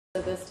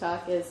So this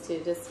talk is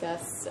to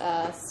discuss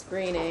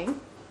screening.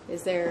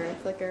 Is there a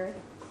clicker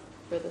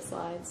for the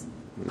slides?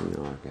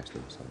 No, I guess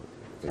not. So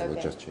they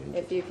will just change.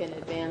 If you can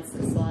advance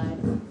the slide.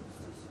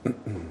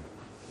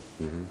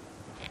 Mm-hmm.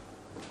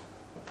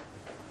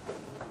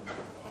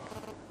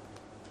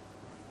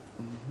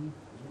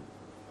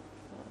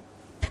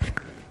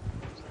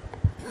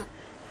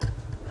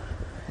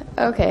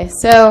 Okay,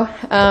 so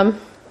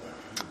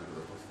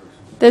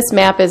this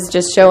map is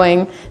just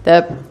showing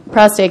the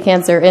prostate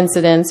cancer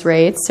incidence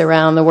rates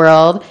around the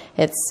world.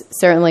 It's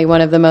certainly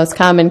one of the most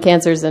common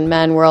cancers in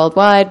men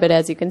worldwide, but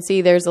as you can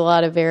see, there's a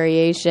lot of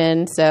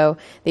variation. So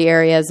the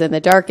areas in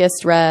the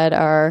darkest red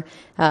are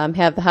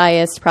have the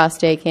highest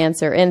prostate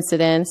cancer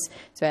incidence.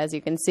 So as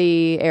you can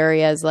see,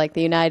 areas like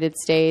the United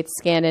States,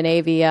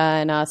 Scandinavia,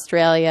 and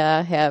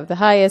Australia have the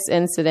highest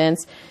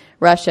incidence.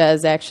 Russia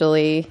is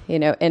actually,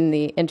 in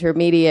the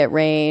intermediate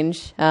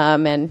range,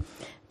 and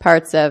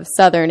parts of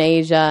Southern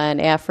Asia and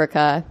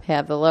Africa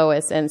have the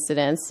lowest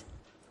incidence.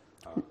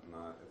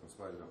 На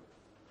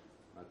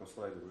этом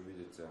слайде вы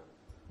видите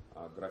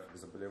график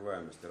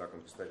заболеваемости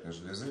раком предстательной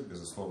железы.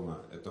 Безусловно,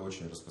 это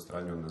очень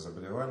распространенное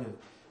заболевание.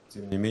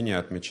 Тем не менее,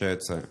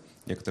 отмечается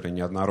некоторая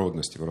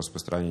неоднородность его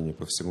распространения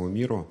по всему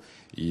миру,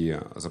 и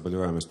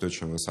заболеваемость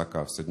очень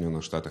высока в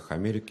Соединенных Штатах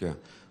Америки,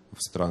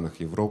 в странах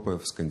Европы,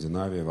 в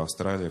Скандинавии, в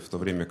Австралии, в то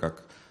время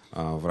как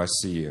в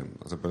России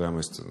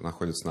заболеваемость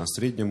находится на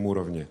среднем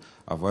уровне,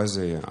 а в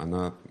Азии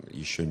она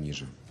еще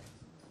ниже.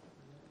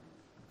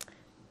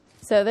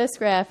 So this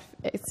graph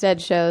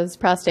instead shows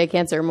prostate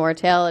cancer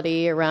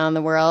mortality around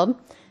the world,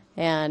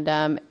 and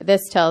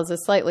this tells a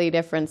slightly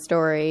different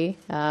story.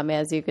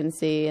 As you can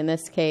see, in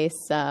this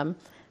case,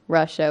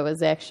 Russia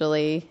was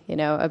actually,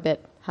 a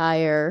bit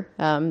higher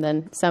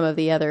than some of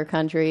the other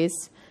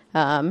countries.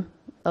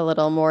 A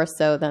little more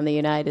so than the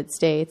United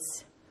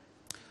States.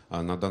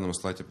 На данном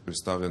слайде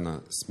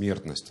представлена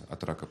смертность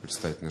от рака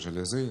предстательной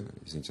железы,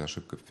 извините,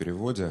 ошибка в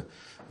переводе.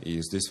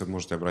 И здесь вы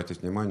можете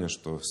обратить внимание,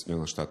 что в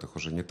Соединенных Штатах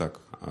уже не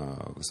так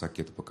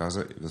высоки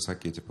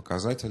эти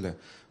показатели,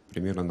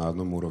 примерно на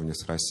одном уровне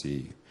с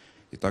Россией.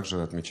 И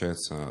также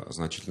отмечается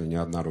значительная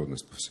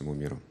неоднородность по всему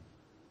миру.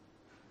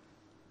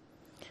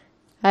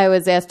 I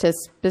was asked to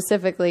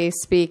specifically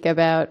speak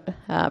about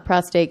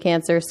prostate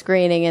cancer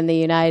screening in the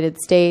United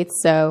States.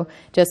 So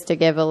just to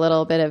give a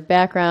little bit of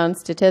background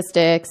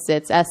statistics,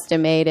 it's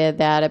estimated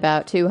that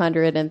about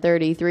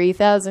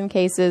 233,000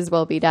 cases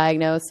will be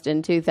diagnosed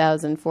in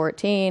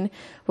 2014,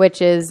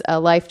 which is a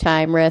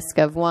lifetime risk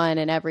of 1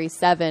 in every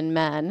 7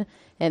 men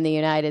in the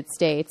United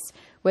States,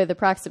 with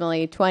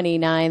approximately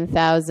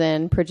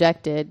 29,000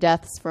 projected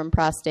deaths from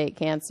prostate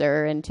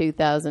cancer in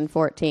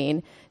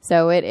 2014.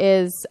 So it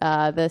is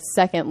the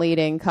second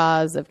leading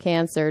cause of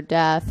cancer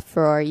death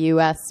for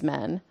U.S.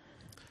 men.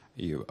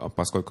 И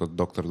поскольку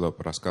доктор Лоб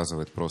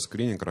рассказывает про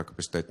скрининг рака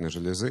предстательной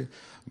железы,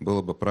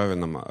 было бы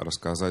правильным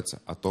рассказать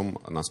о том,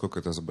 насколько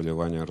это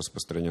заболевание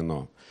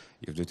распространено.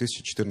 И в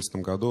 2014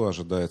 году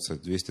ожидается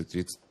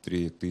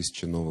 233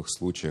 тысячи новых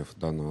случаев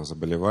данного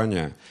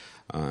заболевания.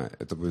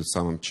 Это будет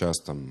самым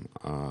частым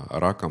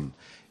раком,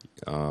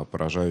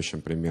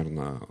 поражающим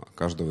примерно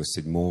каждого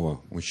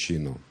 7-го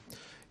мужчину,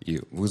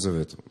 и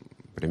вызовет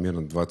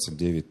примерно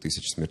 29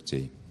 тысяч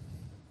смертей.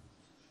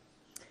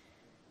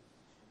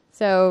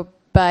 So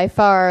by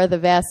far, the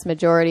vast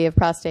majority of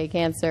prostate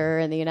cancer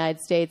in the United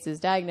States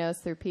is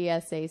diagnosed through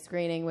PSA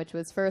screening, which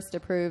was first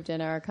approved in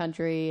our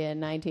country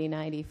in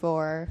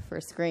 1994 for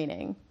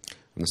screening.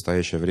 В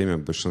настоящее время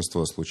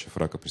большинство случаев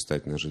рака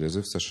предстательной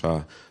железы в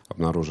США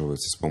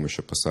обнаруживается с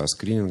помощью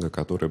ПСА-скрининга,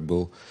 который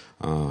был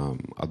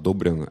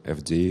одобрен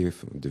FDA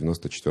в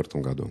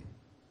 1994 году.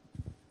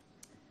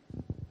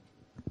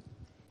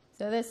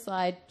 So this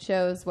slide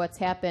shows what's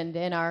happened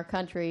in our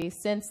country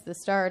since the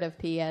start of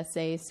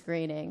PSA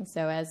screening.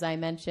 So as I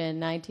mentioned,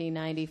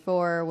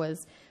 1994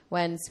 was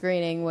when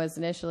screening was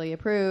initially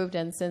approved,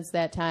 and since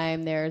that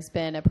time there's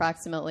been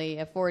approximately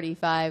a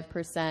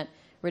 45%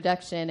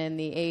 reduction in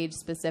the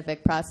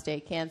age-specific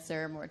prostate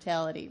cancer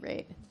mortality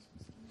rate.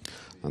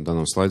 На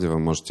данном слайде вы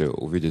можете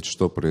увидеть,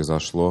 что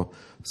произошло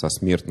со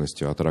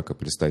смертностью от рака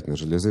предстательной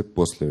железы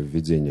после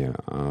введения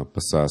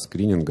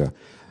ПСА-скрининга.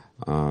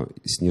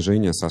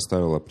 Снижение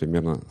составило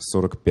примерно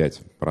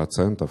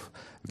 45%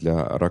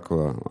 для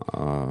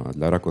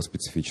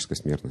раково-специфической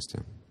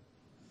смертности.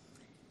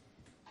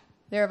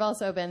 There have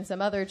also been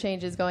some other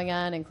changes going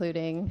on,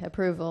 including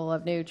approval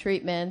of new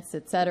treatments,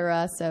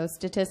 etc. So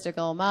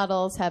statistical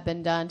models have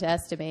been done to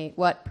estimate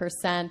what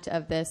percent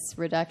of this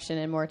reduction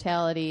in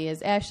mortality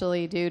is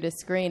actually due to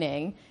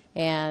screening.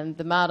 And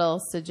the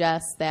models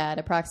suggest that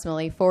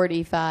approximately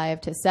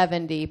 45 to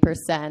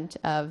 70%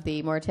 of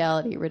the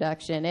mortality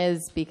reduction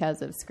is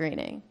because of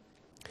screening.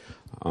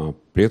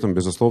 При этом,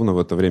 безусловно, в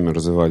это время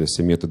развивались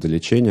и методы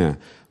лечения,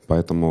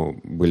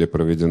 поэтому были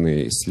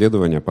проведены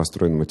исследования,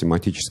 построены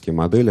математические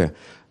модели,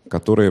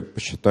 которые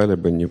посчитали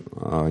бы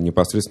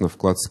непосредственно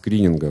вклад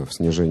скрининга в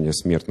снижение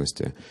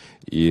смертности.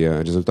 И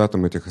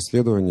результатом этих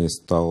исследований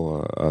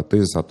стал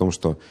тезис о том,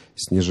 что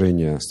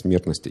снижение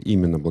смертности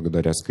именно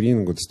благодаря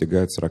скринингу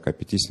достигает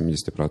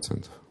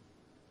 45-70%.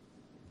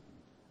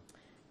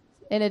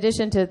 In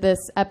addition to this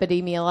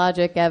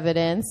epidemiologic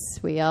evidence,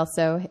 we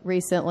also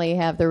recently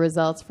have the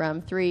results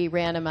from 3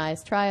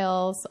 randomized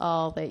trials,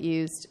 all that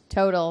used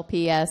total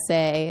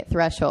PSA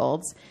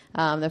thresholds.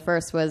 The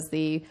first was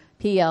the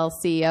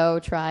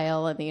PLCO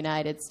trial in the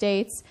United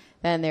States.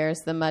 Then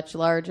there's the much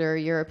larger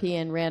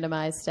European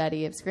randomized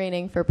study of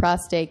screening for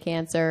prostate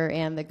cancer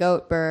and the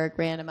Göteborg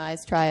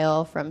randomized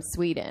trial from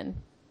Sweden.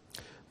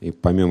 И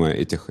помимо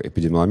этих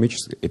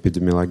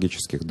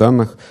эпидемиологических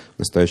данных, в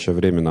настоящее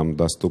время нам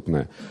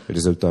доступны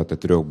результаты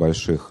 3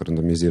 больших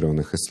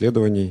рандомизированных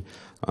исследований.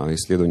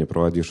 Исследование,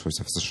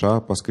 проводившегося в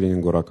США по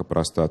скринингу рака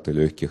простаты,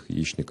 легких,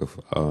 яичников,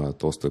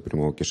 толстого и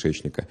прямого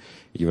кишечника,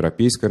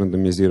 европейское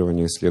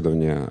рандомизирование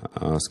исследования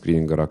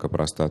скрининга рака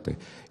простаты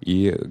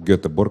и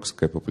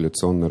гетеборгское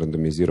популяционное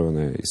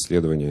рандомизированное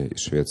исследование из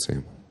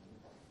Швеции.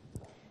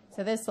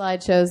 So this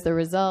slide shows the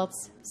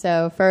results.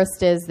 So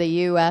first is the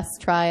U.S.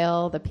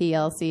 trial, the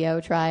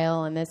PLCO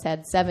trial, and this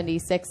had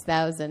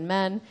 76,000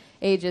 men,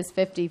 ages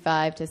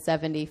 55 to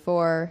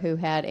 74, who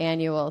had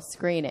annual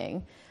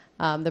screening.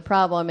 The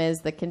problem is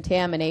the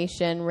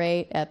contamination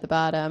rate at the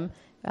bottom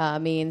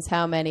means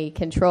how many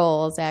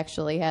controls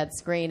actually had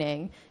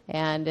screening,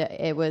 and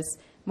it was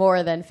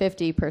more than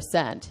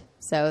 50%.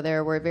 So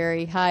there were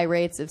very high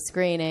rates of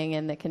screening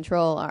in the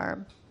control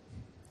arm.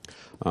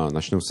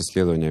 Начнем с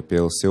исследования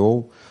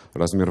PLCO.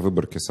 Размер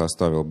выборки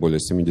составил более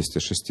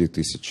 76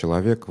 тысяч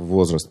человек.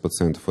 Возраст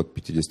пациентов от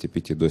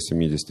 55 до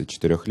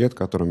 74 лет,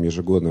 которым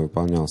ежегодно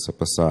выполнялся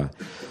ПСА.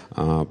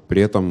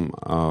 При этом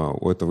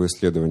у этого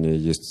исследования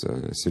есть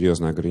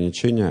серьезное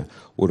ограничение.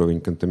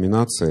 Уровень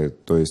контаминации,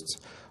 то есть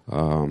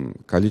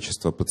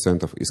количество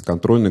пациентов из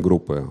контрольной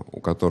группы,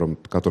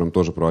 которым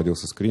тоже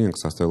проводился скрининг,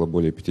 составило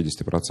более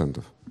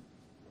 50%.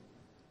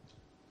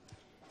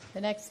 The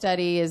next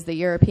study is the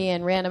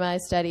European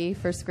randomized study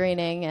for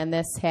screening, and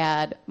this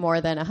had more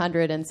than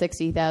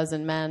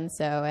 160,000 men.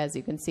 So as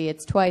you can see,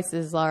 it's twice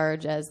as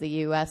large as the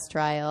U.S.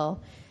 trial.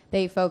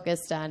 They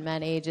focused on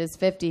men ages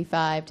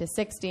 55 to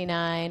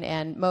 69,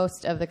 and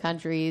most of the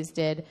countries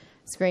did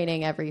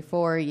screening every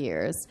 4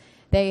 years.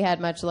 They had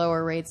much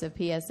lower rates of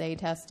PSA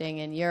testing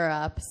in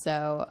Europe,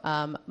 so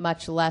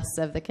much less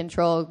of the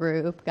control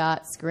group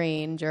got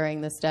screened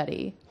during the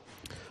study.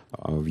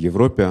 В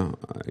Европе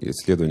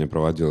исследование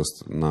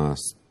проводилось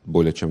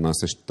более чем на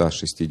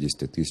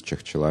 160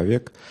 тысячах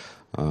человек,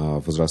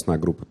 возрастная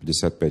группа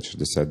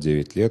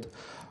 55-69 лет.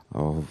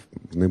 В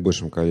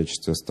наибольшем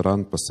количестве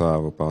стран ПСА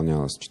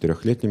выполнялась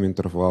 4-летними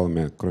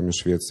интервалами, кроме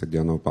Швеции, где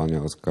оно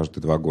выполнялось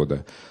каждые 2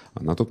 года.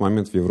 На тот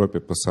момент в Европе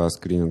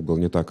ПСА-скрининг был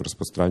не так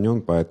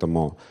распространен,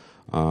 поэтому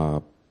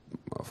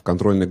в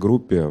контрольной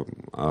группе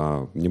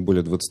не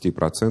более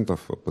 20%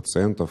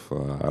 пациентов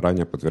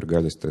ранее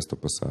подвергались тесту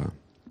ПСА.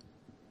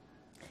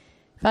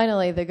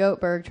 Finally, the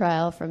Göteborg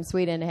trial from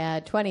Sweden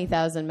had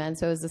 20,000 men,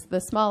 so it was the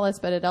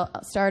smallest, but it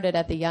started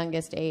at the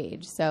youngest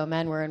age. So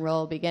men were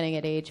enrolled beginning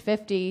at age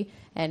 50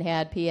 and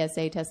had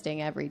PSA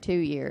testing every 2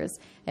 years.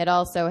 It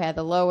also had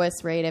the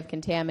lowest rate of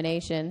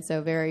contamination,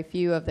 so very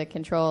few of the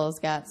controls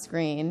got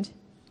screened.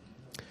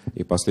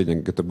 И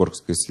последнее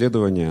гетеборгское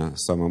исследование,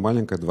 самое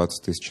маленькое,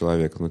 20 тысяч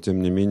человек, но тем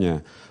не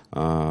менее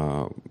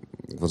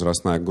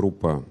возрастная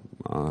группа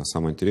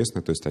самая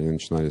интересная, то есть они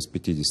начинали с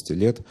 50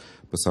 лет,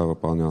 ПСА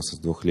выполнялся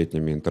с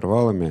 2-летними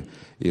интервалами,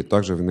 и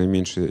также в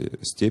наименьшей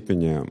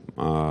степени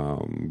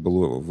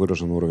был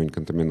выражен уровень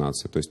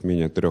контаминации, то есть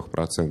менее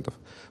 3%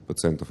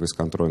 пациентов из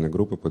контрольной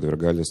группы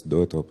подвергались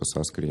до этого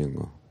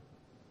ПСА-скринингу.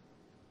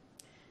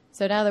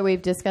 So now that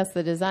we've discussed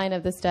the design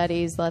of the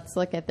studies, let's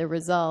look at the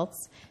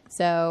results.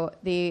 So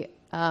the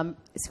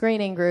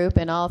screening group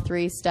in all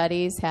 3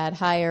 studies had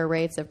higher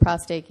rates of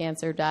prostate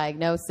cancer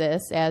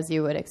diagnosis, as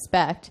you would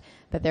expect,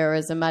 but there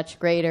was a much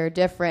greater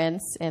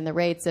difference in the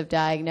rates of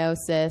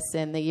diagnosis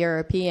in the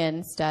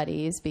European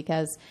studies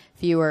because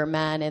fewer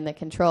men in the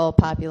control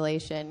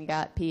population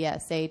got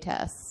PSA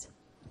tests.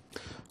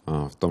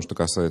 В том, что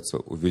касается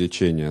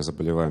увеличения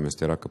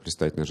заболеваемости рака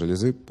предстательной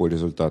железы, по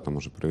результатам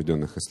уже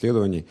проведенных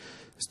исследований,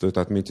 стоит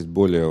отметить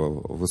более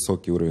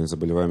высокий уровень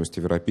заболеваемости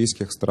в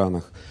европейских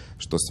странах,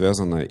 что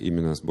связано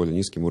именно с более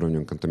низким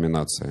уровнем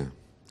контаминации.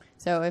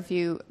 So if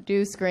you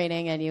do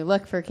screening and you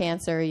look for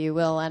cancer, you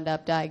will end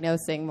up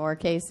diagnosing more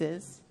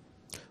cases.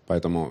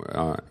 Поэтому,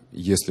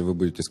 если вы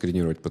будете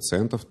скринировать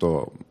пациентов,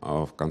 то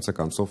в конце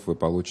концов вы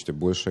получите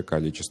большее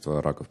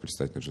количество раков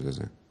предстательной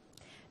железы.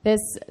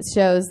 This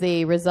shows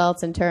the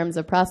results in terms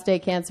of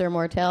prostate cancer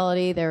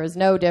mortality. There was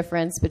no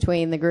difference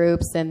between the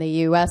groups in the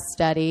U.S.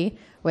 study,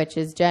 which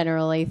is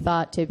generally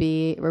thought to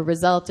be a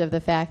result of the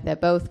fact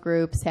that both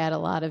groups had a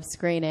lot of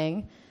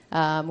screening,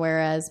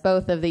 whereas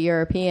both of the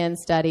European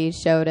studies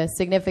showed a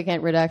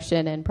significant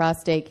reduction in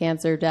prostate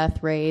cancer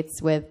death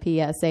rates with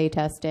PSA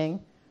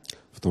testing.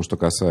 В том, что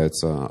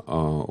касается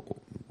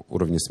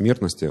уровня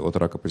смертности от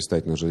рака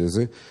предстательной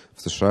железы,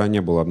 в США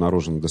не было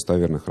обнаружено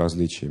достоверных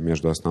различий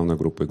между основной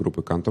группой и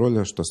группой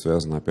контроля, что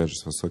связано, опять же,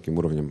 с высоким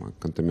уровнем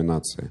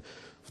контаминации.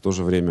 В то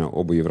же время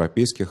оба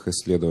европейских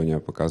исследования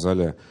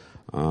показали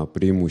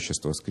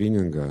преимущество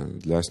скрининга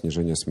для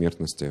снижения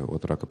смертности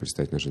от рака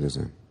предстательной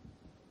железы.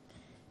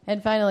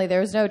 And finally,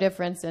 there's no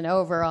difference in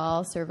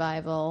overall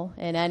survival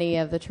in any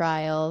of the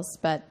trials,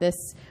 but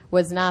this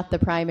was not the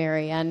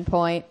primary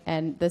endpoint,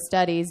 and the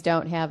studies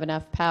don't have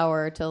enough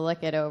power to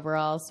look at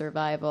overall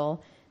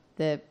survival.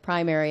 The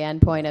primary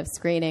endpoint of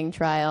screening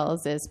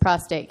trials is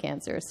prostate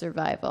cancer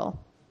survival.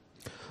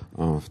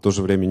 В то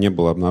же время не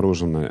было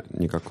обнаружено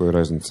никакой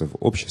разницы в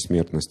общей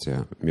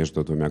смертности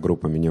между двумя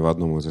группами ни в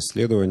одном из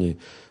исследований,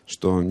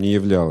 что не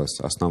являлось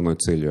основной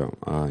целью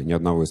ни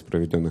одного из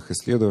проведенных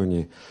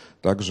исследований.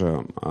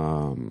 Также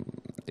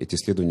эти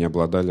исследования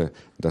обладали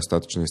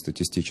достаточной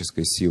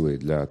статистической силой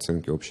для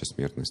оценки общей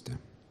смертности.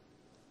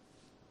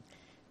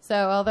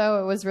 So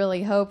although it was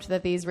really hoped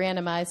that these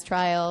randomized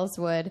trials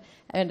would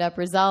end up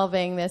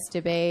resolving this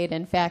debate,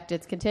 in fact,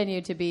 it's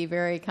continued to be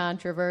very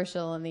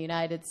controversial in the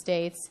United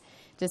States,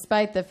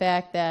 despite the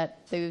fact that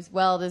these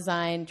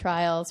well-designed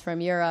trials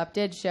from Europe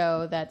did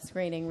show that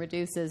screening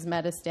reduces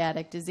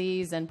metastatic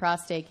disease and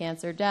prostate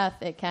cancer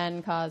death, it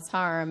can cause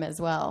harm as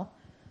well.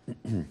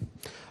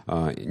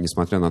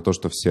 Несмотря на то,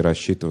 что все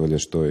рассчитывали,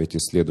 что эти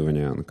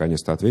исследования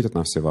наконец-то ответят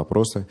на все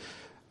вопросы,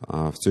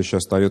 все еще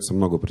остается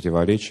много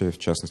противоречий, в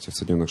частности в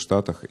Соединенных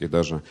Штатах, и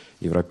даже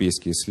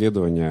европейские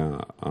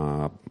исследования,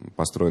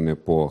 построенные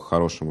по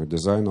хорошему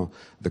дизайну,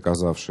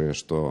 доказавшие,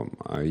 что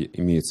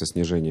имеется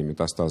снижение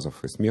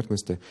метастазов и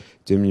смертности,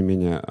 тем не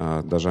менее,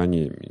 даже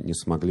они не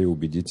смогли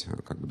убедить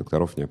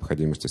докторов в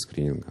необходимости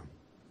скрининга.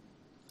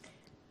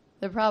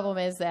 The problem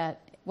is that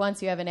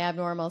once you have an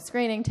abnormal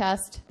screening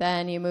test,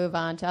 then you move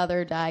on to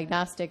other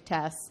diagnostic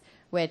tests,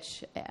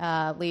 which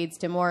leads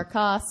to more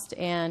cost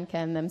and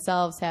can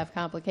themselves have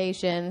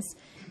complications.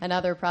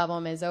 Another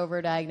problem is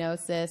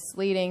overdiagnosis,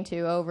 leading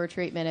to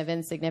overtreatment of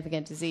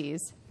insignificant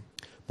disease.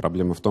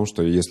 Проблема в том,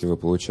 что если вы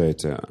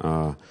получаете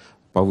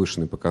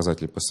повышенный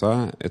показатель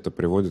ПСА, это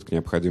приводит к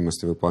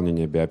необходимости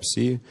выполнения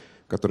биопсии,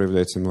 которая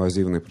является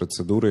инвазивной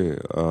процедурой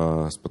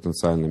с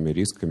потенциальными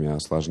рисками,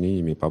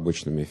 осложнениями и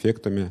побочными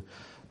эффектами.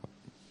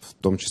 В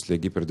том числе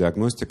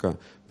гипердиагностика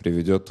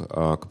приведет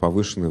к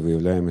повышенной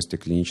выявляемости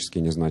клинически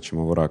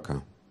незначимого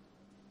рака.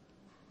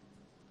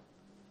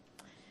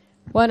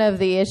 One of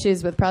the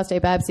issues with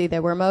prostate biopsy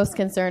that we're most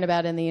concerned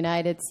about in the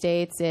United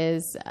States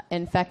is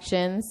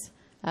infections.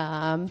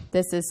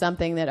 This is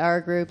something that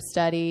our group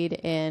studied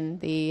in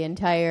the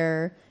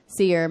entire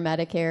SEER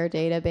Medicare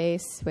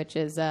database, which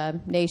is a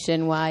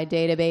nationwide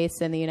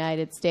database in the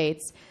United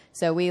States.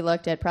 So we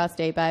looked at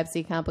prostate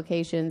biopsy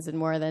complications in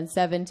more than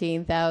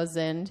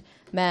 17,000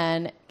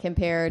 men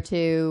compared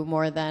to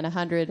more than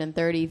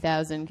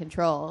 130,000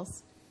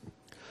 controls.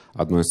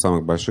 Одной из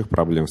самых больших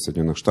проблем в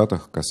Соединенных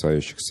Штатах,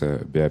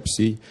 касающихся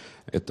биопсий,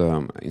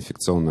 это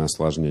инфекционное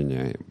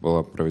осложнение.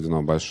 Было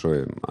проведено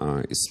большое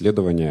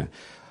исследование,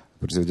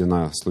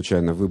 произведена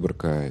случайная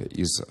выборка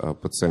из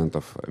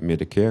пациентов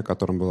Medicare,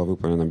 которым была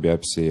выполнена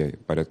биопсия,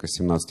 порядка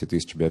 17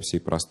 тысяч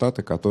биопсий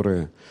простаты,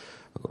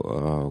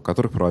 у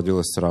которых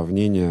проводилось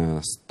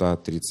сравнение с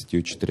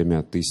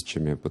 134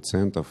 тысячами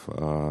пациентов,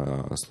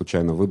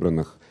 случайно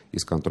выбранных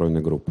из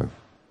контрольной группы.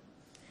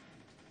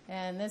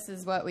 And this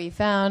is what we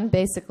found.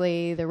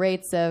 Basically, the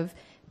rates of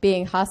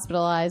being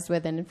hospitalized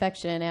with an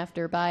infection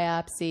after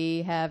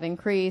biopsy have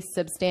increased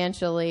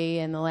substantially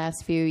in the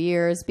last few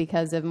years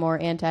because of more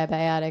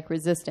antibiotic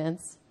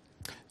resistance.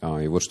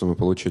 И вот что мы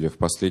получили. В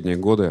последние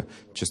годы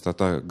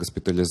частота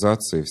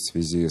госпитализации в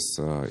связи с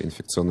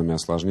инфекционными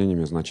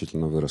осложнениями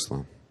значительно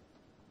выросла.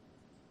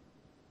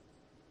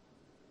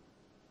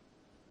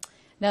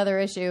 Another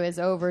issue is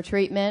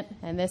overtreatment,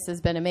 and this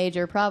has been a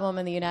major problem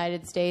in the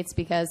United States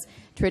because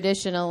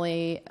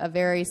traditionally a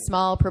very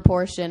small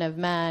proportion of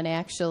men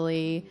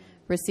actually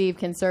receive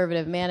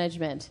conservative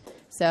management.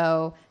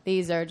 So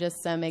these are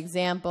just some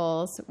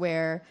examples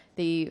where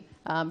the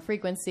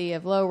frequency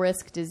of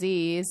low-risk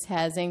disease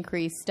has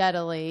increased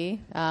steadily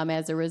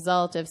as a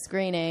result of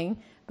screening,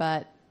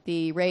 but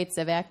the rates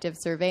of active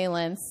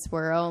surveillance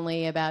were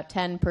only about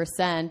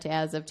 10%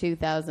 as of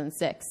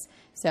 2006.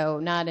 So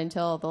not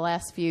until the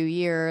last few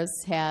years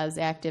has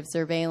active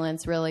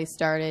surveillance really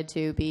started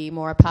to be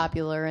more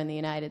popular in the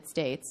United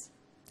States.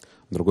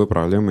 Другой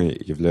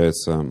проблемой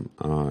является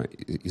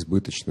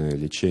избыточное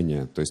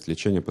лечение, то есть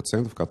лечение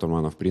пациентов, которым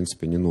оно в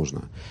принципе не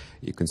нужно.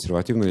 И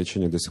консервативное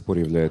лечение до сих пор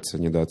является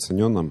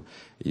недооцененным.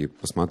 И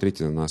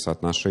посмотрите на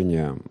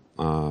соотношение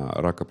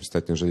рака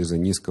предстательной железы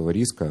низкого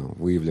риска,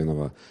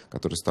 выявленного,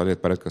 который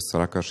составляет порядка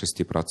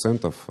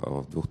 46%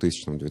 в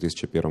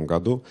 2000-2001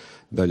 году.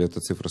 Далее эта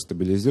цифра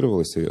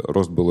стабилизировалась, и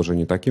рост был уже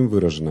не таким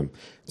выраженным.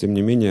 Тем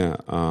не менее,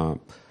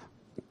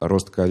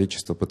 рост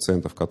количества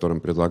пациентов, которым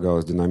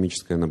предлагалось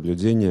динамическое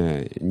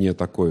наблюдение, не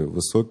такой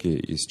высокий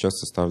и сейчас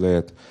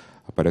составляет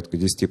порядка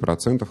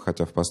 10%,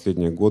 хотя в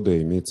последние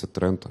годы имеется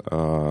тренд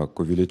к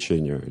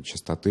увеличению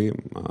частоты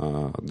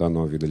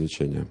данного вида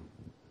лечения.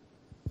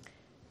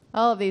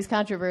 All of these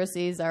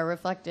controversies are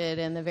reflected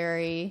in the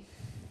very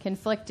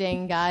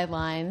conflicting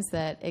guidelines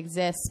that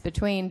exist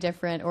between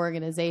different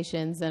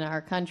organizations in our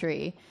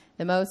country.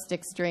 The most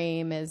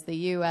extreme is the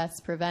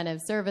U.S.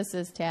 Preventive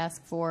Services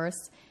Task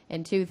Force.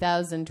 In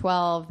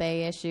 2012,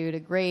 they issued a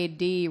grade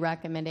D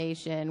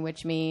recommendation,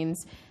 which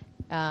means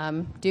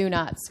do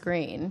not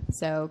screen,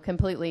 so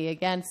completely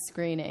against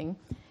screening.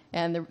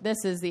 And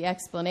this is the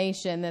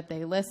explanation that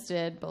they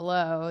listed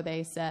below.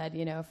 They said,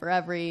 for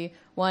every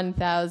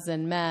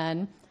 1,000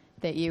 men,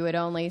 that you would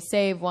only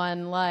save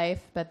one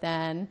life, but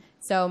then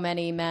so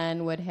many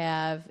men would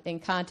have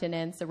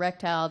incontinence,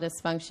 erectile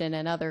dysfunction,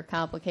 and other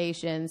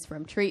complications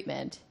from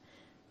treatment.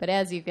 But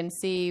as you can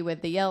see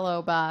with the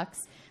yellow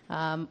box,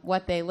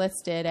 what they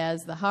listed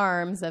as the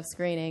harms of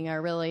screening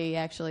are really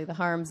actually the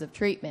harms of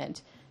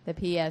treatment. The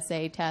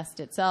PSA test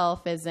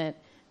itself isn't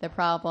the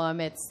problem,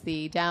 it's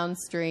the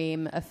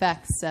downstream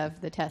effects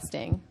of the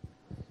testing.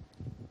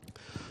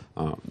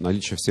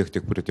 Наличие всех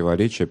этих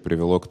противоречий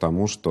привело к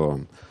тому,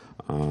 что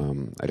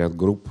ряд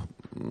групп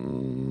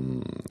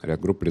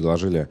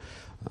предложили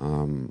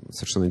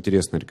совершенно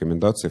интересные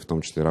рекомендации, в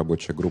том числе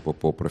рабочая группа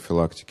по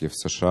профилактике в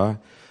США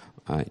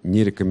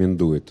не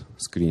рекомендует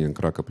скрининг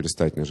рака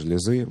предстательной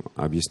железы,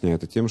 объясняя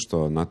это тем,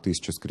 что на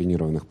 1000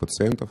 скринированных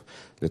пациентов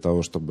для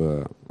того,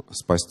 чтобы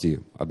спасти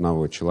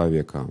одного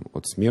человека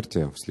от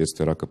смерти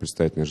вследствие рака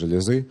предстательной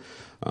железы,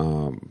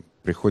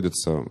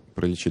 приходится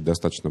пролечить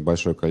достаточно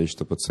большое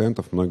количество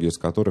пациентов, многие из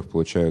которых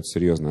получают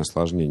серьезные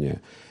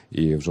осложнения.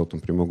 И в желтом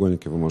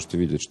прямоугольнике вы можете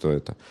видеть, что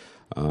это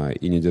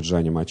и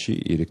недержание мочи,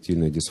 и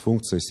эректильная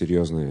дисфункция,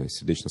 серьезные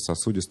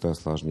сердечно-сосудистые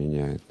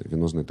осложнения,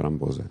 венозные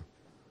тромбозы.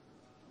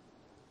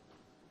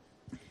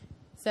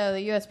 So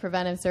the U.S.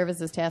 Preventive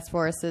Services Task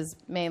Force is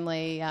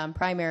mainly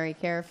primary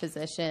care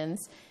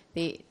physicians.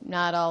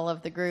 Not all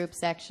of the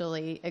groups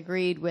actually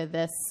agreed with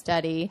this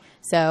study.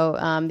 So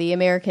the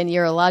American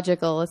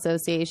Urological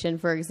Association,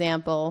 for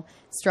example,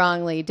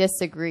 strongly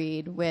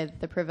disagreed with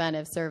the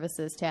Preventive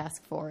Services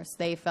Task Force.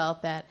 They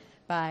felt that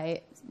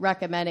by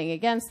recommending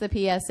against the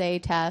PSA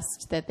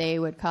test that they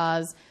would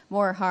cause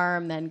more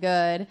harm than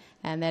good,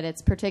 and that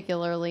it's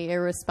particularly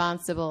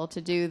irresponsible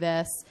to do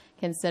this,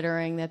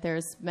 considering that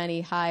there's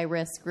many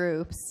high-risk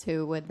groups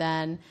who would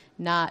then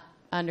not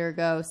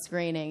undergo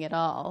screening at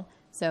all.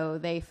 So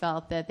they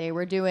felt that they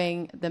were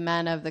doing the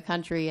men of the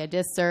country a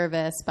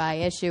disservice by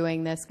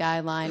issuing this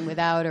guideline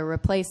without a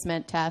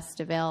replacement test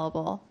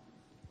available.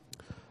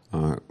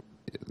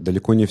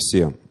 Далеко не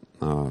все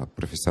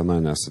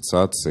профессиональные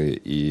ассоциации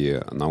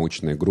и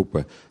научные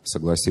группы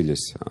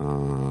согласились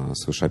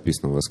с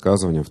вышеописанным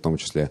высказыванием, в том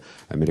числе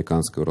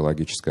Американская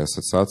урологическая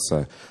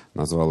ассоциация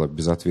назвала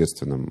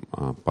безответственным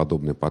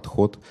подобный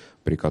подход,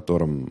 при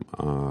котором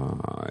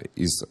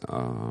из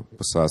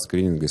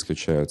ПСА-скрининга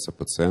исключаются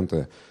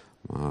пациенты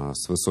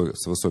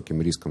с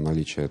высоким риском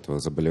наличия этого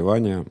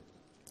заболевания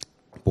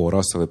по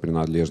расовой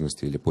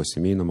принадлежности или по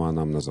семейному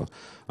анамнезу.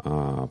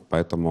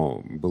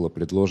 Поэтому было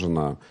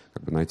предложено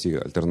найти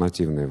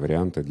альтернативные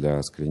варианты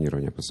для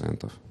скринирования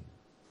пациентов.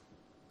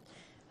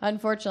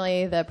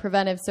 Unfortunately, the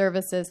Preventive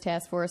Services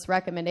Task Force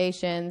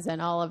recommendations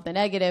and all of the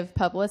negative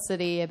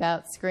publicity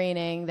about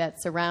screening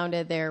that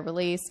surrounded their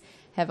release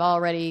have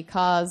already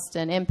caused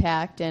an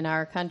impact in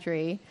our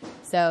country.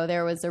 So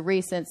there was a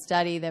recent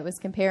study that was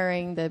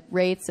comparing the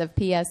rates of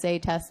PSA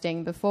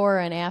testing before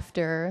and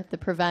after the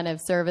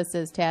Preventive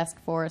Services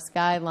Task Force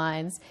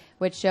guidelines,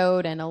 which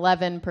showed an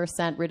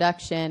 11%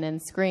 reduction in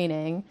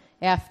screening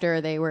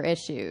after they were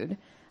issued.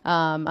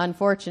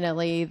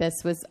 Unfortunately,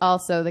 this was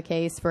also the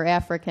case for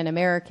African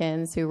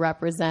Americans who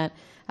represent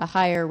a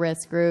higher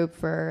risk group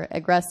for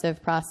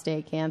aggressive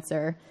prostate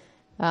cancer.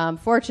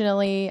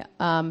 Fortunately,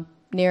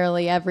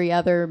 nearly every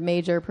other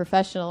major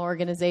professional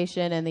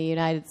organization in the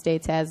United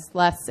States has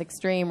less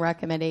extreme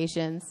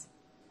recommendations.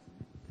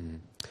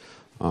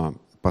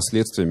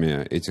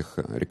 Последствиями этих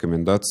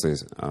рекомендаций,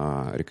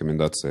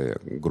 рекомендаций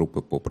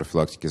группы по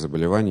профилактике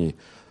заболеваний,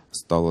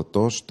 стало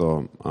то,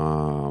 что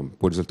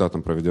по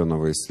результатам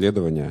проведенного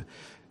исследования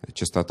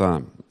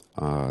частота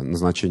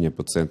назначения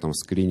пациентам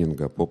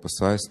скрининга по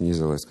ПСА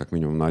снизилась как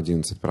минимум на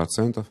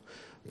 11%.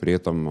 При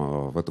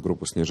этом в эту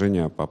группу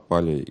снижения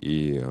попали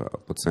и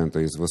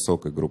пациенты из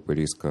высокой группы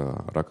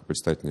риска рака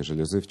предстательной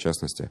железы, в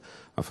частности,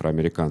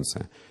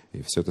 афроамериканцы.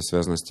 И все это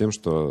связано с тем,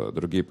 что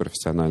другие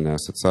профессиональные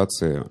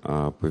ассоциации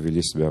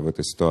повели себя в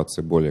этой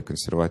ситуации более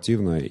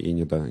консервативно и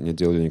не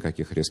делали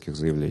никаких резких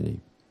заявлений.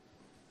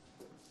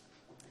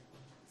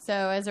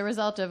 So as a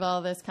result of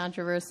all this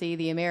controversy,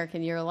 the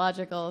American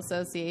Urological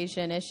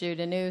Association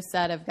issued a new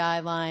set of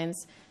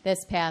guidelines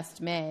this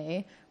past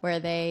May, where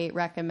they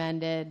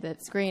recommended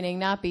that screening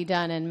not be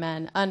done in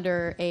men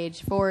under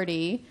age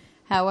 40.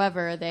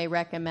 However, they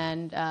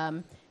recommend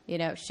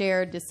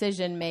shared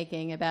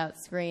decision-making about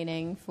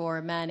screening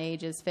for men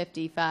ages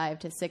 55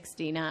 to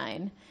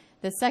 69.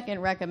 The second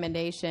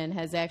recommendation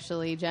has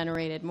actually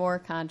generated more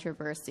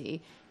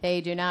controversy. They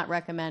do not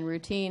recommend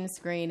routine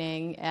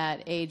screening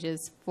at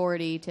ages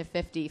 40 to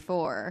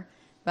 54,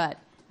 but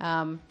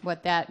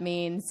what that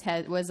means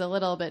was a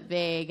little bit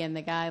vague in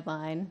the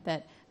guideline,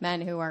 that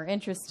men who are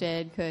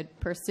interested could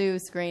pursue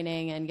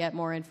screening and get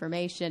more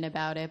information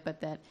about it,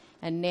 but that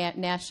a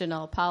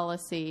national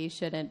policy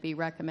shouldn't be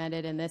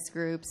recommended in this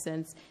group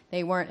since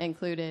they weren't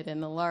included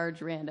in the large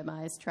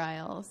randomized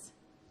trials.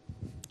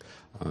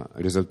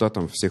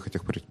 Результатом всех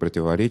этих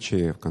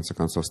противоречий, в конце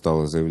концов,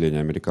 стало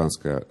заявление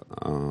Американской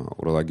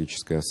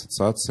урологической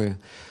ассоциации.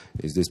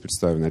 И здесь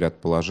представлен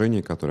ряд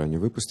положений, которые они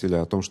выпустили,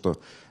 о том, что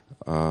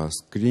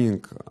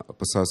ПСА-скрининг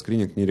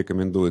не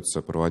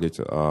рекомендуется проводить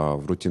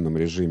в рутинном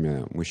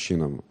режиме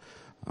мужчинам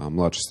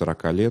младше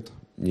 40 лет,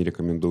 не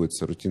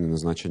рекомендуется рутинное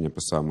назначение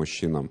ПСА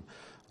мужчинам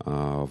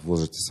в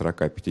возрасте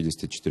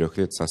 40-54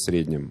 лет со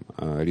средним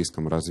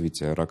риском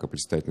развития рака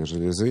предстательной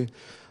железы.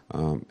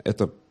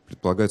 Это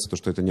предполагается,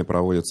 что это не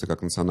проводится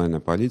как национальная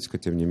политика,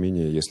 тем не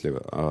менее, если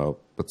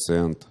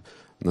пациент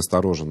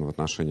насторожен в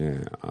отношении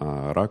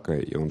рака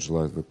и он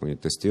желает выполнить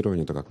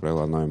тестирование, то, как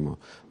правило, оно ему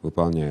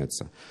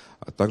выполняется.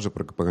 Также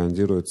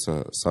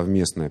пропагандируется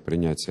совместное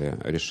принятие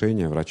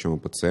решения врачом и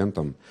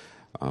пациентом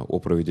о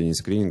проведении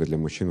скрининга для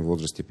мужчин в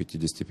возрасте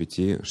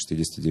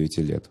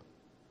 55-69 лет.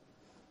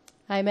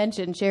 I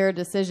mentioned shared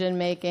decision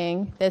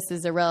making. This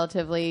is a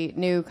relatively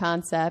new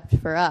concept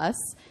for us,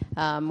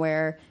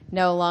 where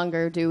no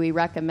longer do we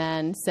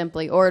recommend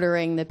simply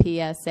ordering the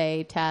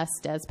PSA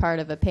test as part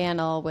of a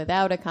panel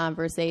without a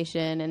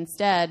conversation.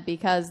 Instead,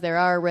 because there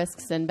are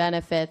risks and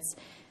benefits,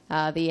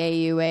 the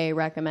AUA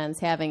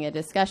recommends having a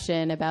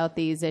discussion about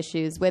these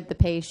issues with the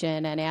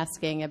patient and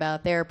asking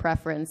about their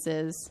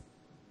preferences.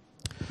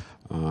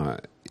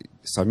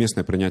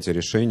 Совместное принятие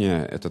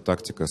решения – это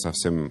тактика,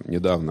 совсем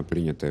недавно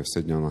принятая в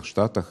Соединенных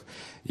Штатах,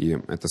 и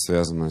это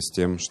связано с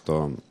тем,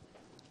 что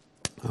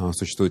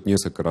существует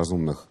несколько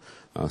разумных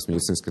с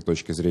медицинской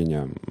точки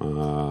зрения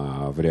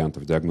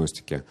вариантов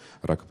диагностики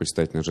рака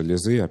предстательной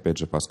железы. Опять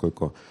же,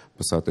 поскольку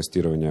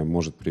ПСА-тестирование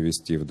может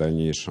привести в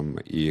дальнейшем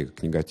и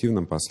к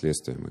негативным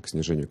последствиям, и к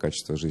снижению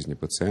качества жизни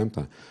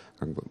пациента,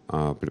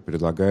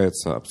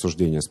 предлагается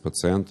обсуждение с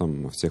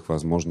пациентом всех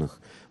возможных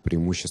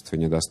преимуществ и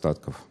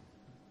недостатков.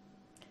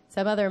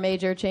 Some other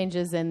major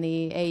changes in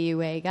the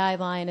AUA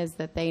guideline is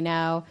that they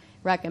now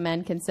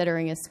recommend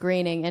considering a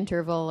screening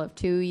interval of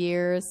 2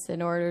 years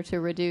in order to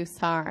reduce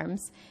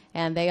harms.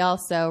 And they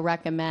also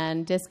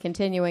recommend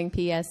discontinuing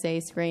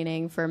PSA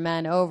screening for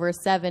men over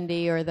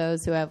 70 or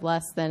those who have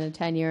less than a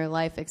 10-year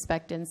life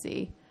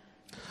expectancy.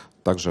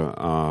 Также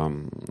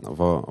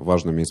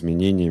важными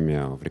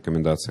изменениями в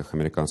рекомендациях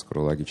Американской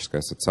урологической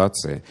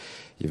ассоциации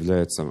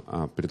является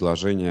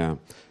предложение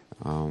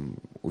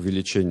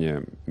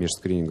увеличение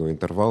межскринингового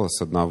интервала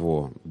с 1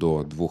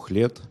 до 2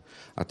 лет,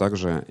 а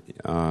также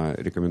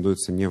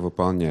рекомендуется не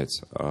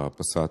выполнять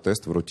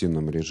ПСА-тест в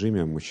рутинном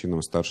режиме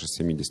мужчинам старше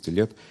 70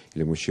 лет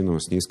или мужчинам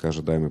с низкой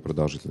ожидаемой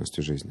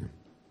продолжительностью жизни.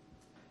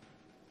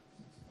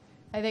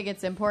 I think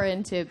it's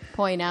important to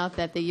point out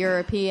that the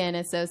European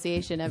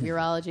Association of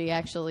Urology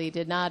actually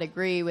did not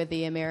agree with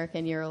the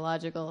American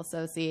Urological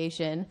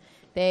Association.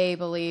 They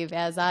believe,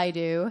 as I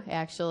do,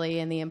 actually,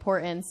 in the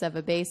importance of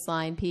a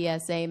baseline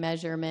PSA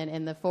measurement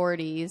in the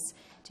 40s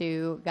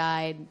to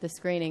guide the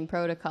screening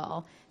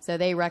protocol. So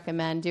they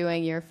recommend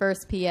doing your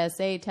first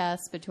PSA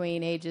test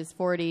between ages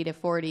 40 to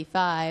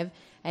 45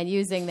 and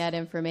using that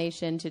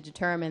information to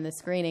determine the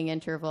screening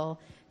interval.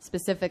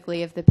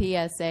 Specifically, if the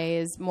PSA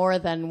is more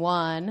than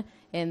 1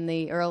 in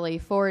the early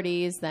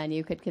 40s, then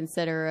you could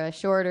consider a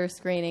shorter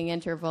screening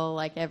interval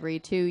like every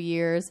 2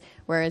 years,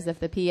 whereas if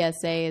the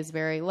PSA is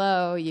very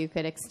low, you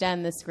could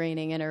extend the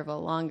screening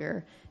interval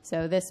longer.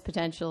 So this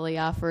potentially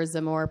offers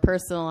a more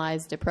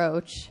personalized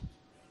approach.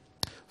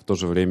 В то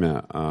же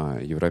время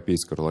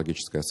Европейская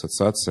урологическая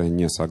ассоциация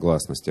не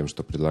согласна с тем,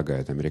 что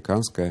предлагает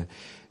американская,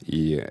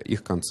 и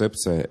их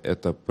концепция –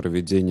 это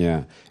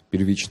проведение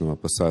первичного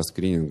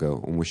ПСА-скрининга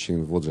у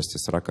мужчин в возрасте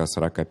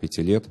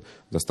 40-45 лет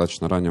в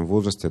достаточно раннем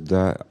возрасте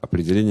для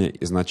определения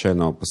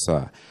изначального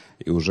ПСА.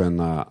 И уже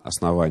на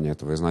основании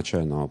этого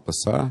изначального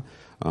ПСА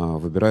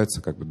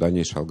выбирается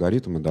дальнейший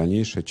алгоритм и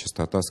дальнейшая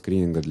частота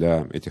скрининга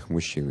для этих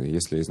мужчин. И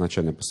если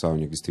изначально ПСА у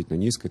них действительно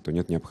низкая, то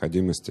нет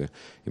необходимости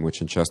им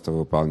очень часто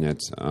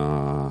выполнять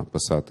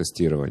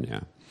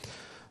ПСА-тестирование.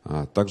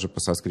 Также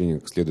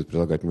ПСА-скрининг следует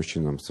предлагать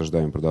мужчинам с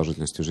ожидаемой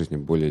продолжительностью жизни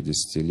более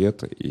 10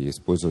 лет и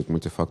использовать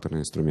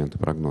мультифакторные инструменты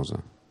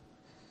прогноза.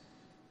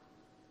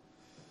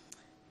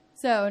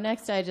 So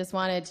next I just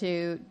wanted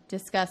to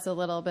discuss a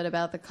little bit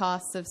about the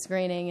costs of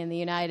screening in the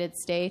United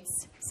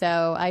States.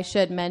 So I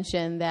should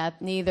mention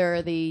that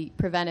neither the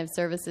Preventive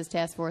Services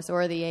Task Force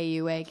or the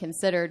AUA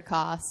considered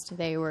cost.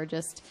 They were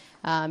just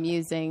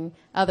using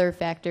other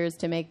factors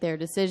to make their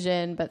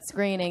decision, but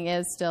screening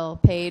is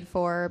still paid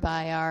for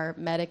by our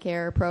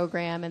Medicare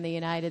program in the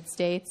United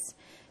States.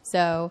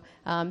 So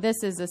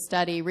this is a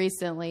study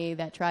recently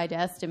that tried to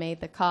estimate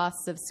the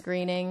costs of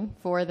screening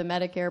for the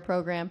Medicare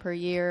program per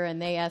year,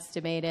 and they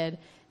estimated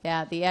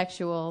that the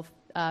actual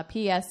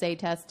PSA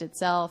test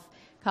itself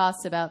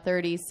costs about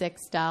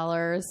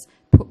 $36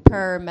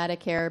 per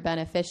Medicare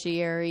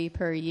beneficiary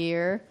per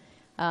year.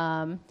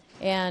 And,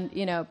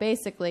 you know,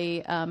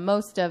 basically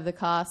most of the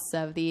costs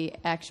of the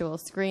actual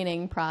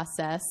screening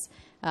process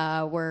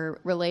were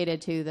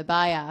related to the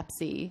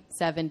biopsy,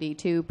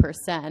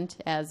 72%,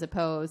 as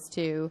opposed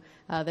to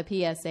the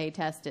PSA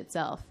test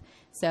itself.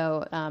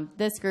 So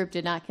this group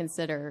did not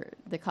consider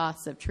the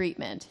costs of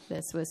treatment.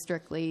 This was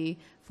strictly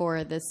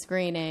for the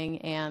screening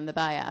and the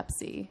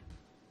biopsy.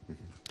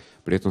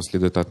 При этом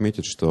следует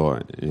отметить, что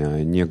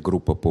ни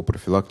группа по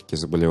профилактике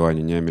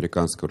заболеваний, ни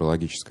Американская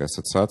урологическая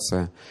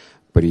ассоциация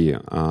при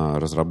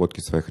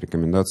разработке своих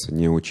рекомендаций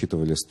не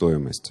учитывали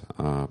стоимость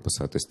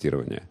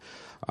ПСА-тестирования.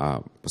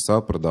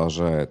 ПСА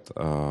продолжает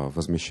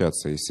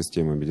возмещаться из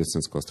системы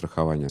медицинского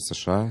страхования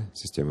США,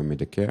 системы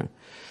Medicare.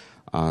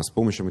 С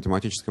помощью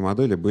математической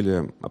модели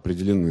были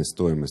определены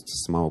стоимость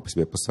самого по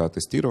себе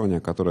ПСА-тестирования,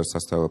 которая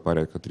составила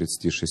порядка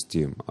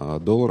 $36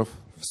 в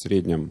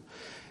среднем.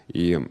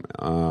 И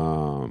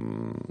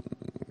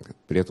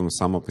при этом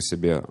сама по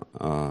себе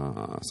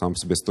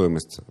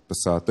стоимость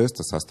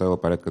ПСА-теста составила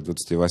порядка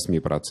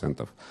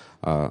 28%,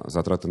 а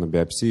затраты на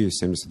биопсию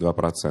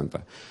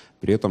 72%.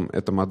 При этом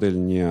эта модель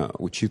не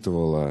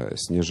учитывала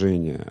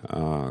снижение,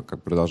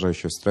 как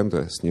продолжающегося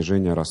тренда,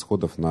 снижение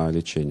расходов на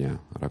лечение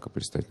рака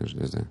предстательной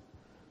железы.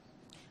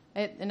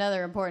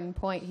 Another important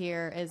point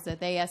here is that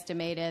they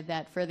estimated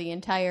that for the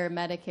entire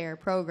Medicare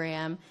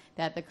program,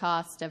 that the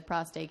cost of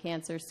prostate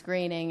cancer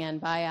screening and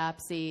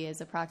biopsy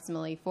is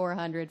approximately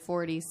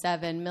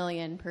 $447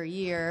 million per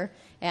year,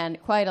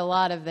 and quite a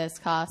lot of this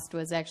cost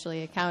was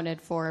actually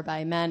accounted for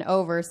by men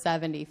over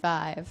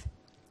 75.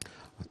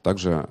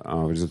 Также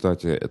в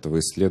результате этого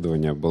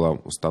исследования была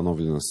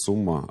установлена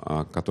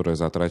сумма, которая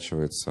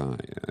затрачивается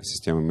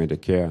системой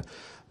Medicare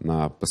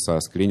на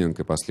ПСА-скрининг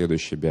и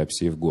последующие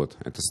биопсии в год.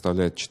 Это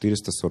составляет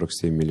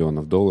 $447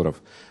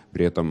 миллионов.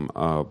 При этом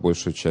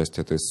большую часть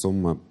этой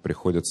суммы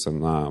приходится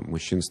на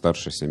мужчин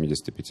старше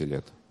 75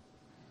 лет.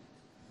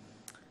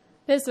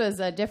 This was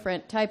a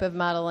different type of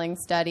modeling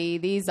study.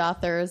 These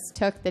authors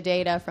took the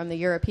data from the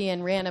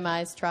European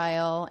randomized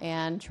trial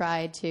and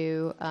tried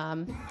to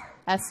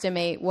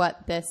estimate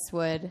what this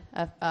would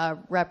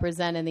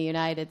represent in the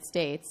United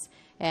States.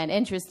 And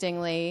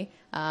interestingly,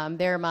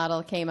 their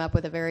model came up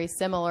with a very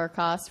similar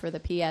cost for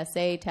the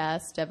PSA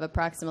test of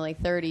approximately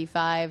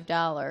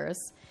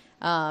 $35.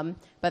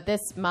 But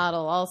this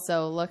model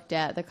also looked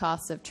at the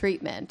cost of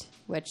treatment,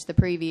 which the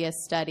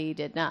previous study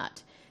did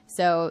not.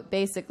 So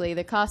basically,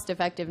 the cost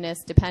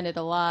effectiveness depended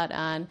a lot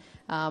on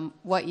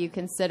what you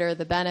consider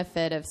the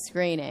benefit of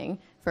screening.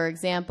 For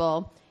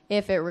example,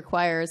 if it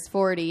requires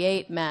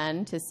 48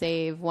 men to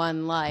save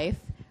one life,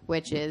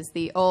 which is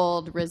the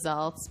old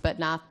results but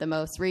not the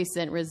most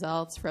recent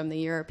results from the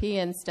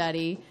European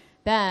study,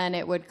 then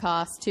it would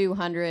cost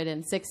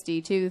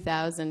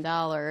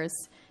 $262,000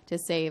 to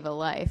save a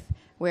life.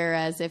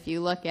 Whereas if you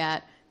look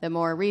at the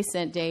more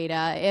recent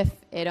data, if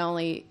it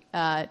only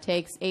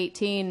takes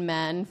 18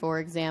 men, for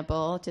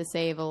example, to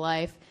save a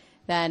life,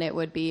 then it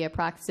would be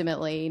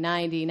approximately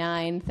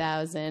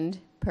 $99,000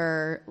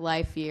 per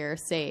life year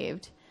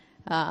saved.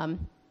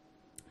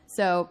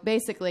 So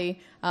basically,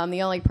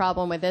 the only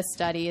problem with this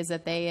study is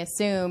that they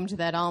assumed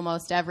that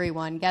almost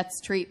everyone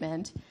gets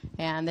treatment,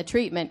 and the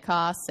treatment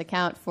costs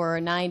account for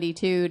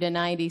 92 to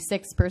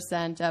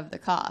 96% of the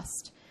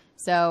cost.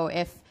 So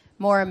if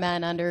more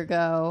men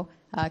undergo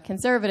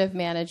conservative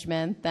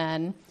management,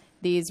 then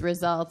these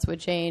results would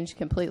change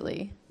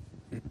completely.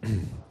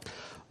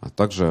 А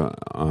также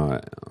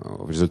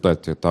в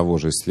результате того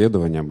же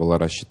исследования была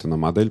рассчитана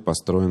модель,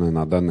 построенная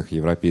на данных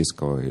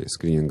европейской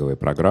скрининговой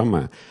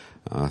программы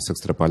с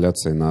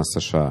экстраполяцией на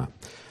США.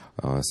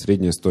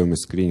 Средняя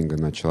стоимость скрининга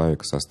на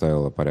человека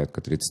составила порядка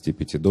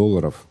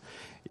 $35.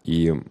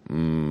 И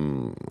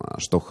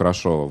что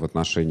хорошо в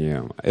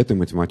отношении этой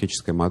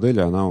математической модели,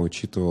 она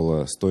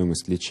учитывала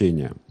стоимость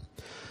лечения.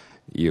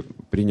 И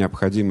при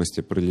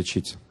необходимости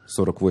пролечить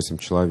 48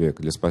 человек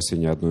для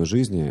спасения одной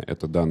жизни,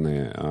 это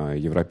данные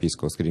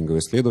европейского скринингового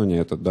исследования,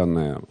 это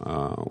данные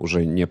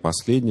уже не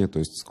последние, то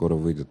есть скоро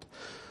выйдет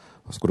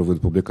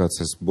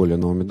публикация с более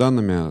новыми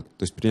данными.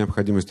 То есть при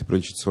необходимости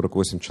пролечить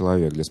 48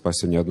 человек для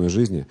спасения одной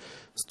жизни,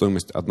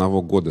 стоимость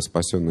одного года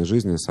спасенной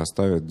жизни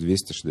составит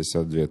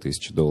 $262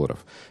 тысячи.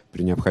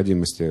 При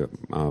необходимости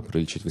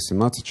пролечить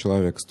 18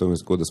 человек,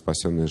 стоимость года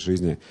спасенной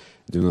жизни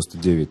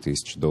 $99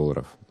 тысяч.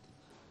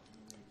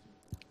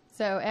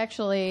 So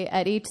actually,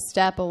 at each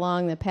step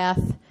along the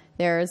path,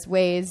 there's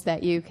ways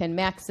that you can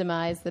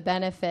maximize the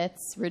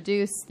benefits,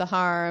 reduce the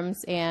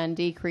harms, and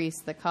decrease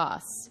the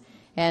costs.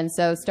 And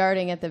so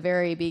starting at the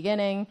very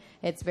beginning,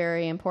 it's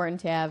very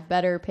important to have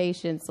better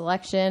patient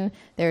selection.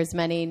 There's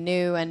many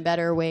new and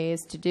better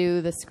ways to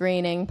do the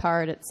screening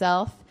part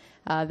itself.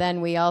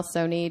 Then we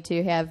also need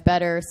to have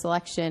better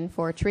selection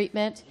for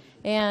treatment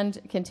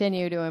and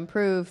continue to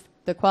improve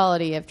the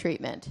quality of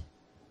treatment.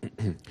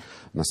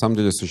 На самом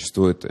деле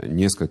существует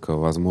несколько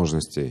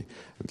возможностей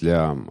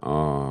для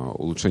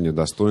улучшения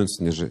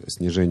достоинств,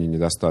 снижения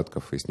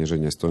недостатков и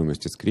снижения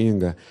стоимости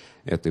скрининга.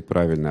 Это и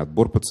правильный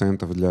отбор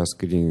пациентов для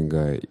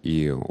скрининга,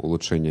 и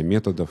улучшение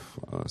методов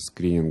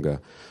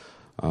скрининга,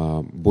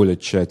 более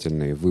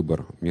тщательный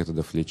выбор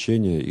методов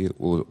лечения и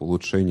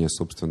улучшение,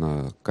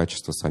 собственно,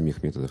 качества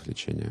самих методов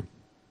лечения.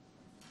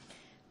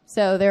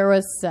 So there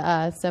was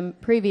some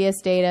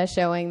previous data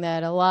showing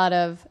that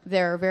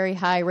there are very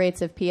high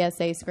rates of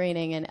PSA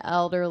screening in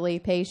elderly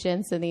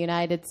patients in the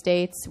United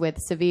States with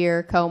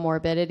severe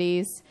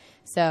comorbidities.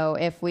 So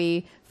if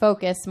we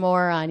focus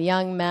more on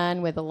young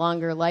men with a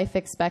longer life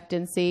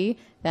expectancy,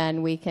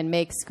 then we can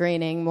make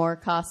screening more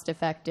cost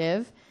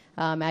effective.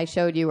 I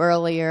showed you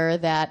earlier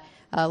that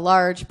a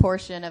large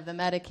portion of the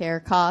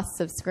Medicare costs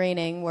of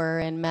screening were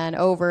in men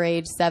over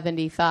age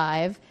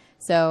 75.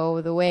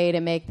 So the way to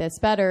make this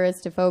better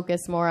is to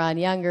focus more on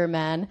younger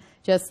men,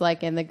 just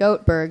like in the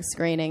Goldberg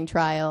screening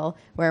trial,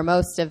 where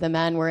most of the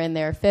men were in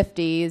their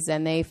 50s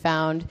and they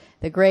found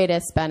the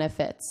greatest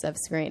benefits of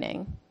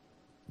screening.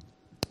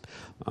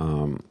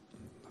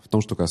 В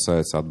том, что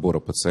касается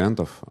отбора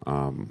пациентов,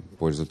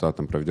 по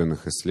результатам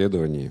проведенных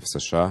исследований в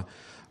США,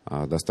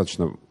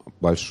 достаточно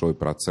большой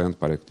процент,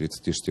 порядка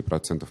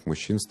 36%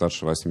 мужчин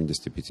старше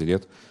 85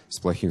 лет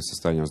с плохим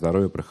состоянием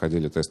здоровья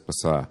проходили тест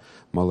ПСА.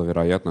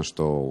 Маловероятно,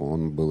 что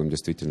он был им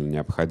действительно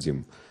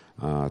необходим.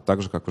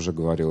 Также, как уже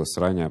говорилось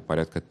ранее,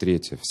 порядка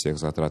трети всех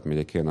затрат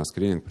Medicare на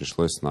скрининг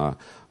пришлось на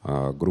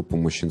группу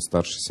мужчин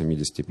старше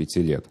 75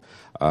 лет.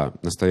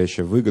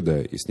 Настоящая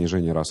выгода и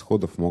снижение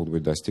расходов могут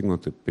быть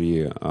достигнуты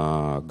при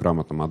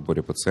грамотном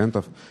отборе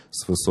пациентов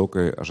с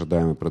высокой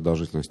ожидаемой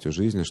продолжительностью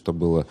жизни, что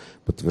было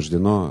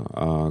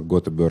подтверждено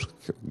Готебергским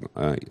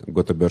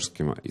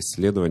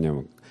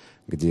исследованием,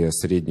 где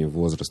средний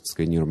возраст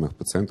скринируемых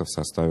пациентов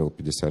составил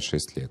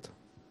 56 лет.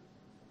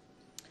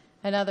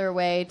 Another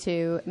way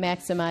to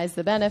maximize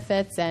the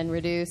benefits and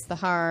reduce the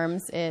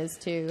harms is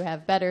to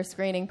have better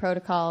screening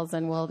protocols,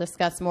 and we'll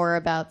discuss more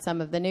about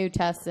some of the new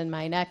tests in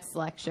my next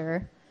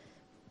lecture.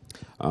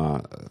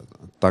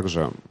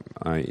 Также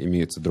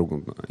имеется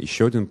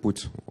еще один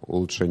путь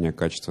улучшения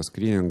качества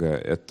скрининга –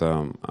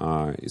 это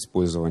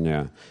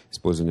использование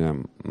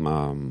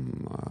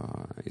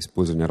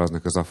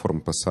разных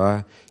изоформ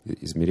ПСА,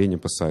 измерения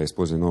ПСА,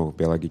 использование новых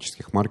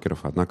биологических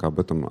маркеров. Однако об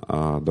этом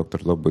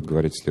доктор Loeb будет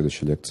говорить в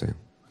следующей лекции.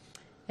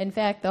 In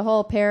fact, the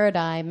whole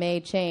paradigm may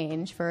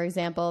change. For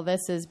example,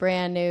 this is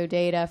brand new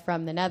data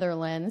from the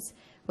Netherlands,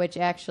 which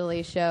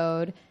actually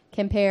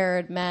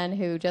compared men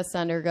who just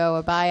undergo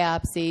a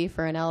biopsy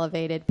for an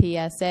elevated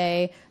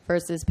PSA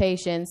versus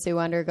patients who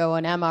undergo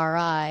an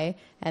MRI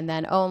and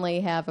then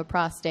only have a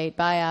prostate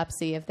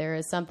biopsy if there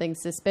is something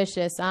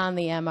suspicious on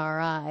the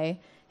MRI.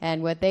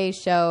 And what they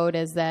showed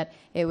is that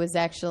it was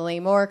actually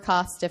more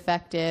cost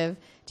effective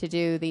to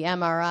do the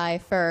MRI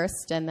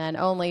first and then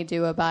only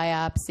do a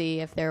biopsy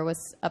if there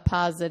was a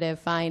positive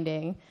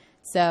finding.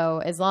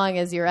 So as long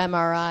as your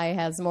MRI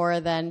has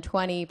more than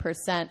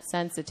 20%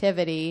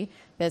 sensitivity,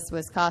 this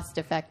was cost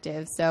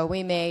effective. So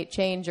we may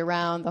change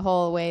around the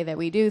whole way that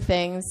we do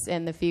things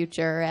in the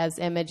future as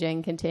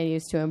imaging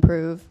continues to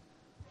improve.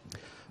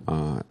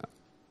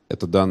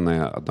 Это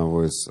данные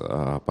одного из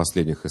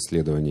последних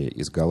исследований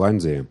из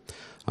Голландии.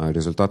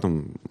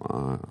 Результатом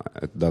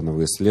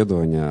данного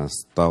исследования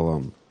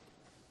стал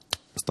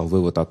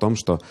вывод о том,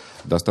 что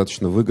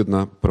достаточно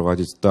выгодно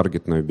проводить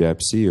таргетную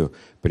биопсию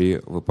при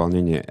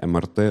выполнении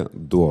МРТ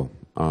до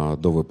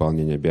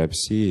выполнения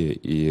биопсии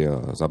и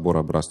забора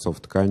образцов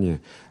ткани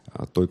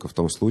только в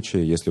том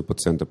случае, если у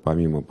пациента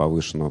помимо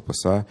повышенного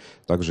ПСА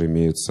также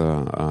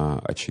имеются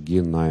очаги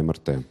на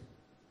МРТ.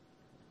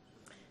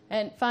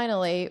 And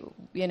finally,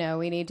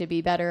 we need to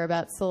be better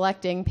about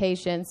selecting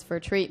patients for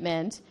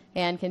treatment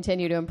and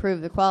continue to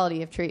improve the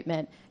quality of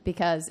treatment,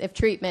 because if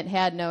treatment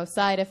had no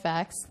side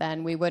effects,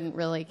 then we wouldn't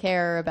really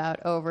care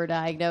about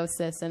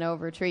overdiagnosis and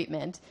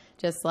overtreatment.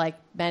 Just like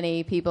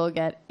many people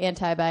get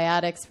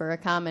antibiotics for a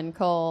common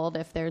cold,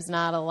 if there's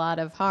not a lot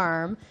of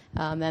harm,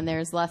 then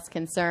there's less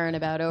concern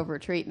about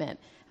overtreatment.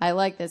 I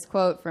like this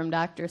quote from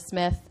Dr.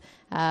 Smith.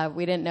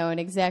 We didn't know an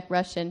exact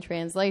Russian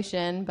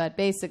translation, but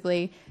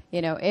basically,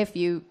 if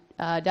you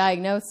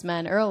diagnose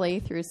men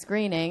early through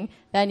screening,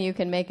 then you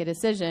can make a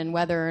decision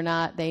whether or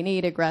not they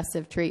need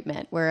aggressive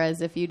treatment. Whereas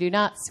if you do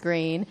not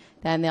screen,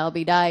 then they'll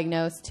be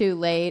diagnosed too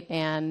late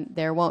and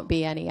there won't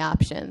be any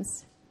options.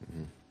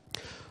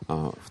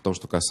 В том,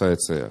 что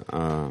касается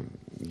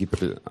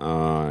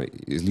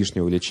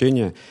излишнего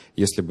лечения,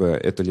 если бы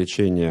это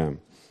лечение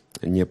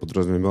не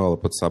подразумевало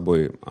под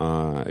собой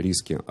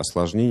риски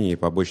осложнений и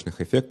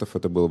побочных эффектов,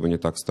 это было бы не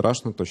так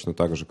страшно, точно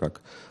так же,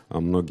 как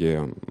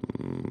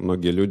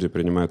многие люди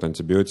принимают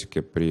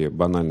антибиотики при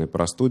банальной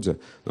простуде,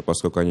 но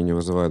поскольку они не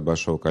вызывают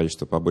большого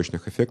количества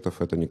побочных эффектов,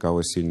 это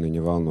никого сильно не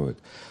волнует.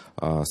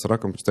 С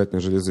раком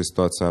предстательной железы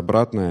ситуация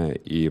обратная,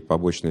 и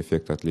побочные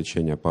эффекты от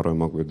лечения порой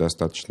могут быть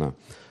достаточно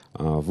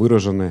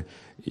выражены.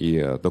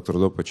 И доктору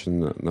Loeb очень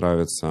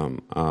нравится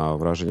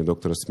выражение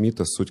доктора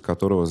Смита, суть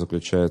которого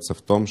заключается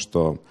в том,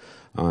 что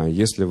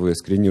если вы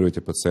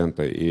скринируете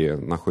пациента и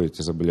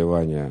находите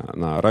заболевание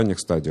на ранних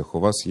стадиях, у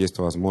вас есть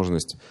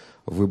возможность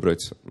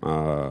выбрать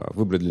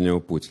для него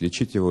путь,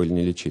 лечить его или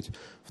не лечить.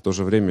 В то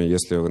же время,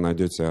 если вы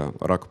найдете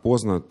рак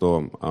поздно,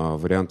 то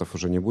вариантов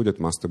уже не будет,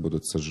 мосты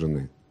будут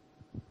сожжены.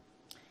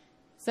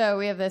 So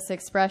we have this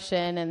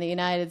expression in the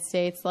United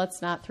States,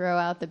 let's not throw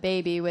out the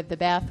baby with the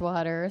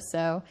bathwater.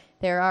 So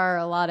there are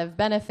a lot of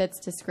benefits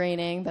to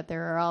screening, but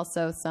there are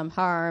also some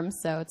harms.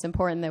 So it's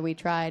important that we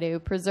try to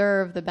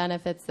preserve the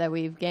benefits that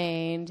we've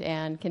gained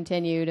and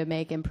continue to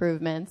make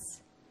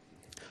improvements.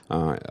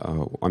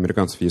 У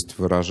американцев есть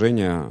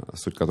выражение,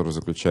 суть которого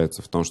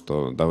заключается в том,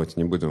 что давайте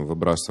не будем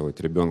выбрасывать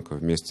ребенка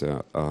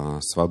вместе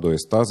с водой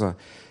из таза.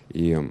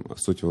 И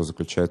суть его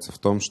заключается в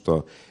том,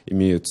 что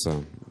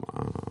имеются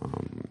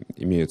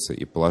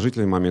и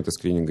положительные моменты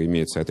скрининга,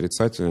 имеются и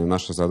отрицательные.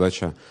 Наша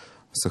задача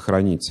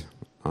сохранить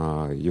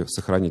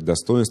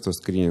достоинство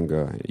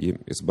скрининга и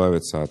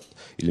избавиться от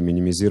или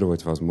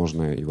минимизировать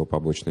возможные его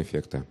побочные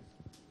эффекты.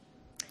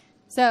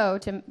 So,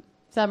 to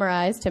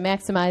summarize, to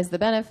maximize the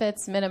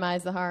benefits,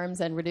 minimize the harms,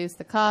 and reduce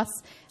the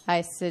costs,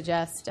 I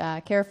suggest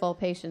careful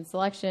patient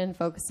selection,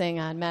 focusing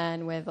on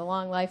men with a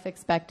long life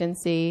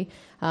expectancy,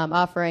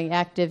 offering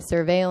active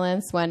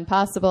surveillance when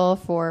possible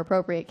for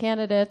appropriate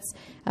candidates,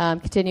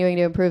 continuing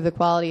to improve the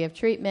quality of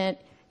treatment,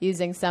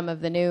 using some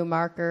of the new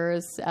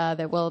markers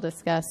that we'll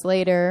discuss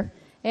later.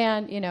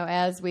 And,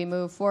 as we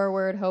move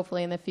forward,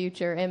 hopefully in the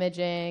future,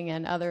 imaging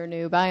and other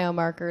new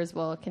biomarkers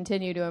will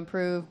continue to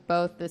improve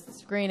both the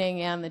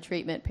screening and the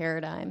treatment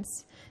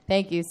paradigms.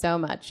 Thank you so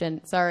much.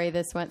 And sorry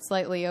this went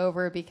slightly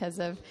over because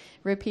of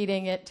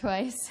repeating it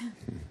twice.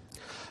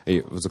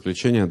 И в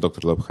заключение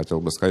доктор Лоб хотел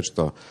бы сказать,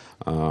 что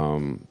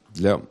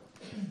для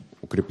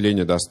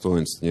укрепления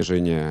достоинств,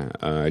 снижения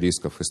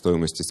рисков и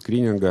стоимости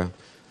скрининга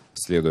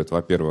следует,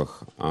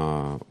 во-первых,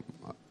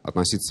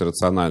 относиться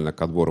рационально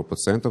к отбору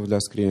пациентов для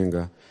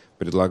скрининга,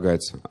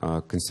 предлагать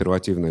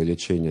консервативное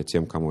лечение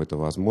тем, кому это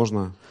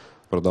возможно,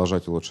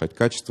 продолжать улучшать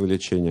качество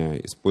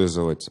лечения,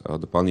 использовать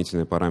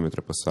дополнительные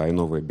параметры ПСА и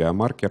новые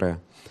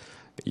биомаркеры.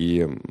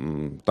 И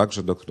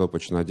также доктор Лоб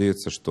очень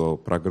надеется, что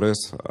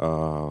прогресс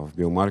в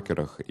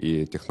биомаркерах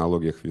и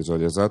технологиях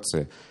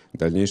визуализации в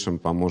дальнейшем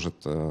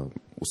поможет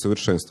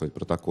усовершенствовать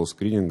протокол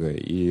скрининга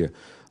и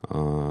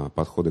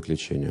подходы к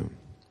лечению.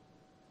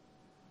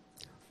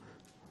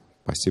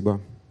 Спасибо.